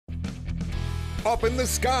up in the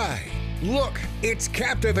sky. Look, it's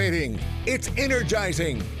captivating. It's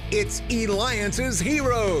energizing. It's Eliances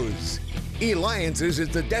Heroes. Eliances is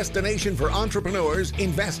the destination for entrepreneurs,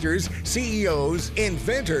 investors, CEOs,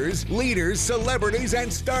 inventors, leaders, celebrities,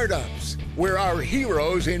 and startups, where our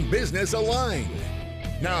heroes in business align.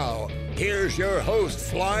 Now, here's your host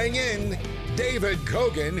flying in, David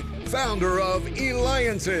Kogan, founder of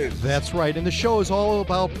Eliances. That's right, and the show is all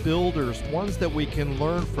about builders, ones that we can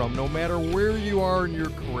learn from no matter where you are in your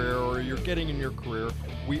career or you're getting in your career.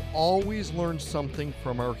 We always learn something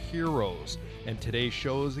from our heroes. And today's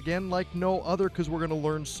show is again like no other because we're going to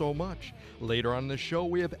learn so much. Later on in the show,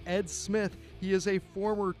 we have Ed Smith. He is a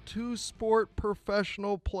former two-sport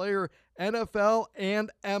professional player, NFL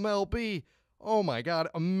and MLB. Oh my God,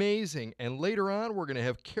 amazing. And later on, we're going to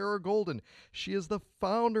have Kara Golden. She is the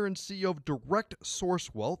founder and CEO of Direct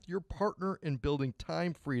Source Wealth, your partner in building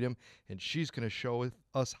time freedom. And she's going to show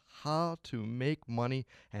us how to make money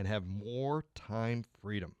and have more time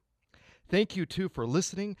freedom. Thank you, too, for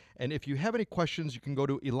listening. And if you have any questions, you can go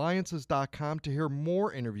to Eliances.com to hear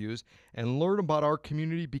more interviews and learn about our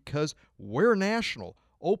community because we're national,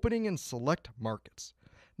 opening in select markets.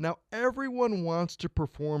 Now, everyone wants to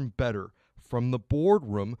perform better, from the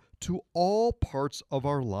boardroom to all parts of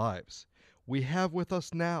our lives. We have with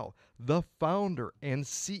us now the founder and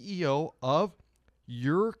CEO of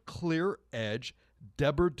Your Clear Edge,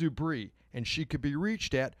 Deborah Dubree, and she could be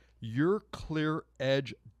reached at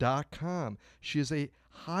yourclearedge.com. She is a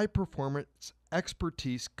high-performance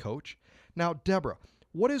expertise coach. Now, Deborah,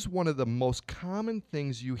 what is one of the most common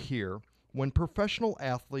things you hear when professional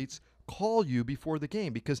athletes call you before the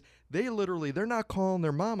game? Because they're not calling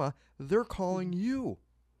their mama, they're calling you.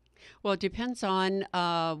 Well, it depends on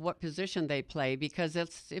what position they play, because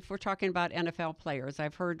if we're talking about NFL players,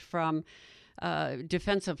 I've heard from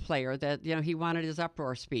defensive player that, he wanted his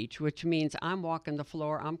uproar speech, which means I'm walking the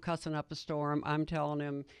floor, I'm cussing up a storm, I'm telling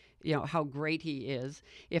him, how great he is.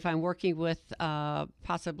 If I'm working with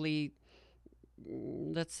possibly,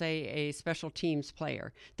 let's say, a special teams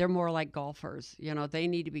player, they're more like golfers. They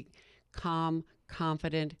need to be calm,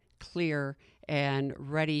 confident, clear, and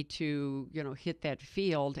ready to, hit that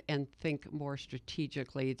field and think more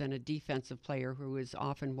strategically than a defensive player who is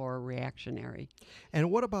often more reactionary.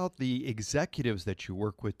 And what about the executives that you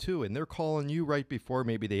work with too? And they're calling you right before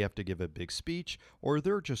maybe they have to give a big speech, or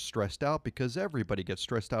they're just stressed out, because everybody gets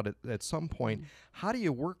stressed out at some point. How do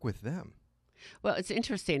you work with them? Well, it's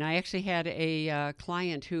interesting. I actually had a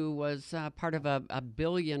client who was part of a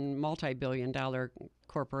multi-billion dollar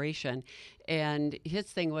corporation, and his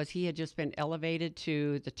thing was he had just been elevated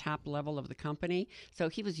to the top level of the company. So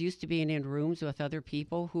he was used to being in rooms with other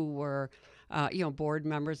people who were board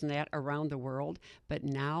members and that around the world. But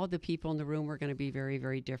now the people in the room were going to be very,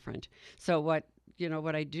 very different. So what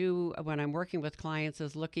I do when I'm working with clients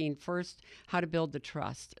is looking first how to build the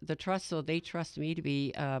trust so they trust me to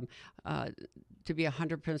be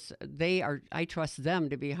 100%. I trust them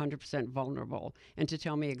to be 100% vulnerable and to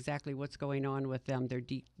tell me exactly what's going on with them, their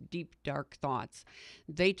deep, dark thoughts.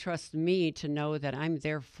 They trust me to know that I'm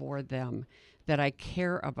there for them, that I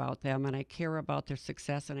care about them and I care about their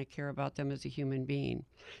success and I care about them as a human being.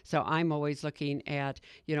 So I'm always looking at,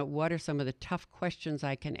 what are some of the tough questions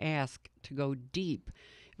I can ask to go deep.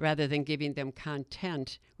 Rather than giving them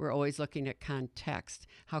content, we're always looking at context.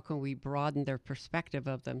 How can we broaden their perspective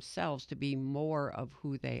of themselves to be more of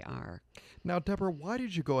who they are? Now, Deborah, why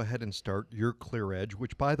did you go ahead and start Your Clear Edge,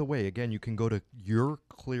 which, by the way, again, you can go to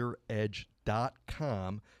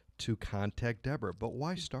yourclearedge.com to contact Deborah. But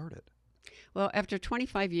why start it? Well, after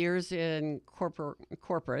 25 years in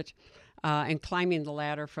corporate and climbing the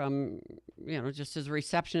ladder from, just as a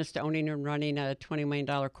receptionist to owning and running a $20 million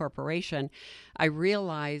corporation, I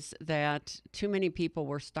realized that too many people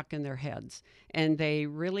were stuck in their heads, and they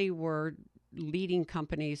really were leading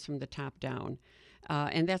companies from the top down.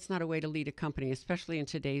 And that's not a way to lead a company, especially in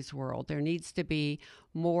today's world. There needs to be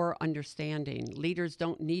more understanding. Leaders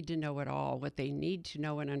don't need to know it all. What they need to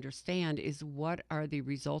know and understand is what are the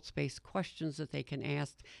results-based questions that they can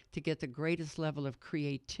ask to get the greatest level of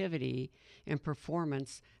creativity and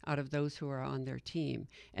performance out of those who are on their team.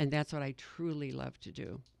 And that's what I truly love to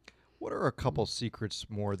do. What are a couple secrets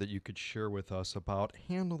more that you could share with us about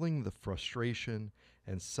handling the frustration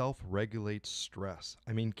and self-regulate stress?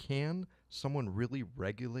 I mean, can someone really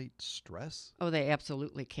regulate stress? Oh, they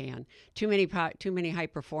absolutely can. Too many high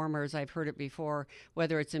performers, I've heard it before,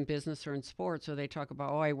 whether it's in business or in sports, where they talk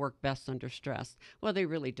about, I work best under stress. Well, they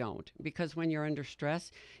really don't, because when you're under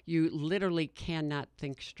stress, you literally cannot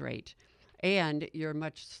think straight. And you're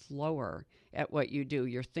much slower at what you do.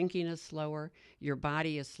 Your thinking is slower, your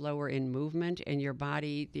body is slower in movement, and your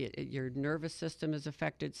nervous system is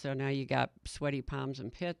affected. So now you got sweaty palms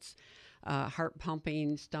and pits, heart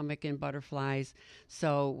pumping, stomach and butterflies.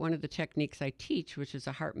 So one of the techniques I teach, which is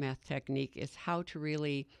a heart math technique, is how to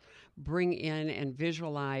really bring in and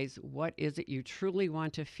visualize what is it you truly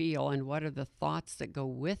want to feel and what are the thoughts that go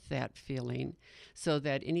with that feeling, so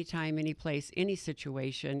that anytime, any place, any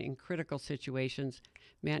situation, in critical situations,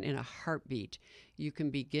 man, in a heartbeat, you can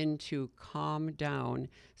begin to calm down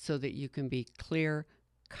so that you can be clear,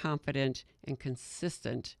 confident, and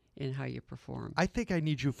consistent in how you perform. I think I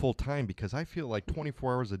need you full time because I feel like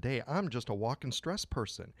 24 hours a day, I'm just a walking stress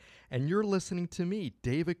person. And you're listening to me,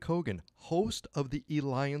 David Kogan, host of the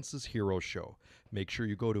Eliances Hero Show. Make sure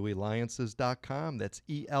you go to Eliances.com. That's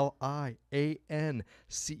Eliances.com.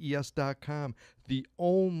 The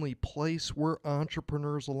only place where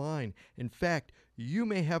entrepreneurs align. In fact, you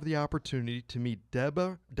may have the opportunity to meet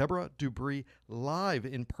Deborah Dubree live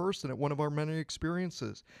in person at one of our many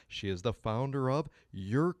experiences. She is the founder of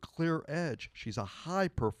Your Clear Edge. She's a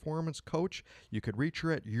high-performance coach. You could reach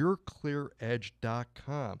her at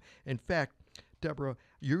YourClearEdge.com. In fact, Deborah,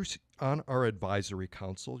 you're on our advisory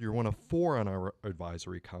council. You're one of 4 on our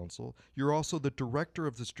advisory council. You're also the director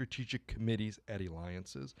of the strategic committees at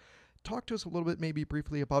Eliances. Talk to us a little bit, maybe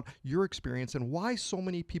briefly, about your experience and why so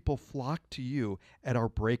many people flock to you at our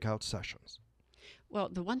breakout sessions. Well,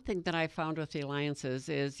 the one thing that I found with the Alliances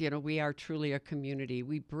is, we are truly a community.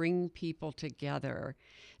 We bring people together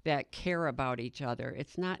that care about each other.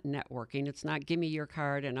 It's not networking. It's not give me your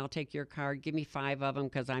card and I'll take your card. Give me 5 of them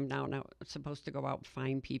because I'm now supposed to go out and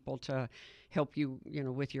find people to help you,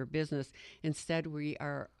 with your business. Instead, we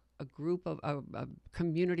are a group of a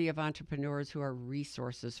community of entrepreneurs who are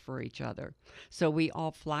resources for each other. So we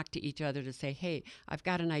all flock to each other to say, hey, I've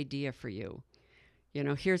got an idea for you.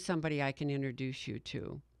 Here's somebody I can introduce you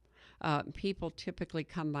to. People typically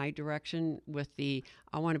come my direction with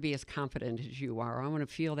I want to be as confident as you are. I want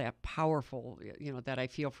to feel that powerful, that I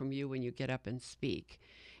feel from you when you get up and speak.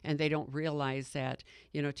 And they don't realize that,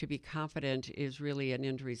 to be confident is really an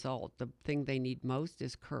end result. The thing they need most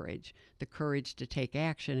is courage, the courage to take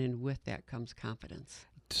action, and with that comes confidence.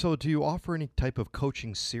 So do you offer any type of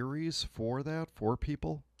coaching series for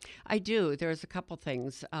people? I do. There's a couple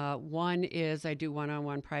things. One is I do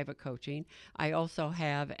one-on-one private coaching. I also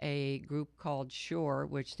have a group called SURE,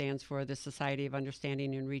 which stands for the Society of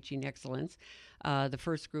Understanding and Reaching Excellence. The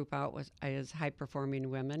first group out is High Performing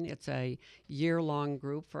Women. It's a year-long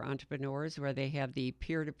group for entrepreneurs where they have the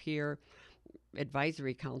peer-to-peer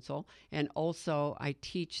advisory council, and also I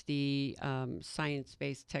teach the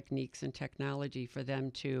science-based techniques and technology for them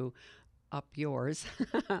to up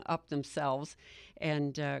themselves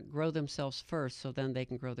and grow themselves first, so then they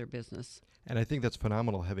can grow their business. And I think that's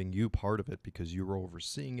phenomenal having you part of it because you're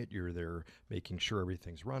overseeing it. You're there making sure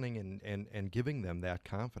everything's running and giving them that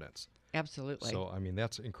confidence. Absolutely. So,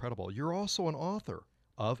 that's incredible. You're also an author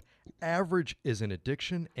of Average is an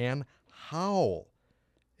Addiction and Howl.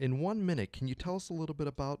 In 1 minute, can you tell us a little bit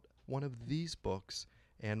about one of these books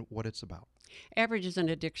and what it's about? Average is an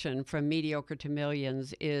Addiction, From Mediocre to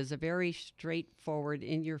Millions is a very straightforward,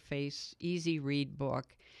 in-your-face, easy-read book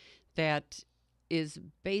that is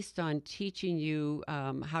based on teaching you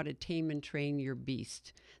how to tame and train your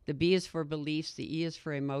beast. The B is for beliefs, the E is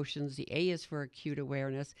for emotions, the A is for acute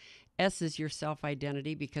awareness, S is your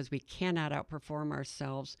self-identity, because we cannot outperform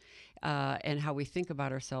ourselves and how we think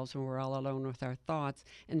about ourselves when we're all alone with our thoughts.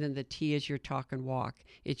 And then the T is your talk and walk.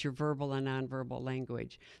 It's your verbal and nonverbal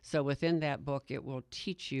language. So within that book, it will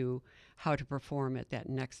teach you how to perform at that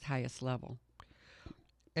next highest level.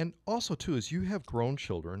 And also, too, as you have grown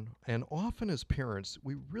children, and often as parents,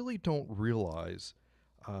 we really don't realize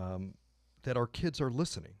that our kids are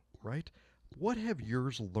listening, right? What have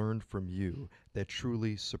yours learned from you that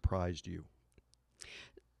truly surprised you?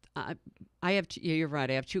 You're right.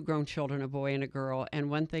 I have 2 grown children, a boy and a girl. And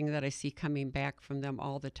one thing that I see coming back from them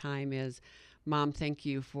all the time is, Mom, thank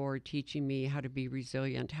you for teaching me how to be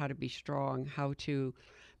resilient, how to be strong, how to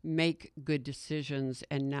make good decisions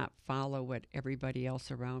and not follow what everybody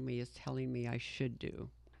else around me is telling me I should do.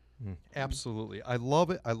 Absolutely. I love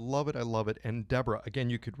it. I love it. I love it. And Deborah, again,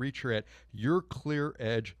 you could reach her at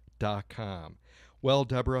YourClearEdge.com. Well,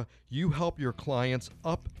 Deborah, you help your clients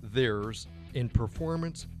up theirs in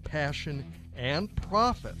performance, passion, and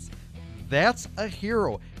profits. That's a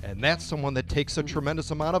hero, and that's someone that takes a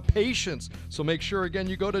tremendous amount of patience. So make sure, again,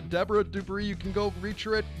 you go to Deborah Dubree. You can go reach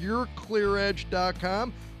her at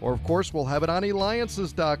YourClearEdge.com, or, of course, we'll have it on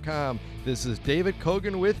Eliances.com. This is David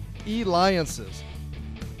Kogan with Eliances.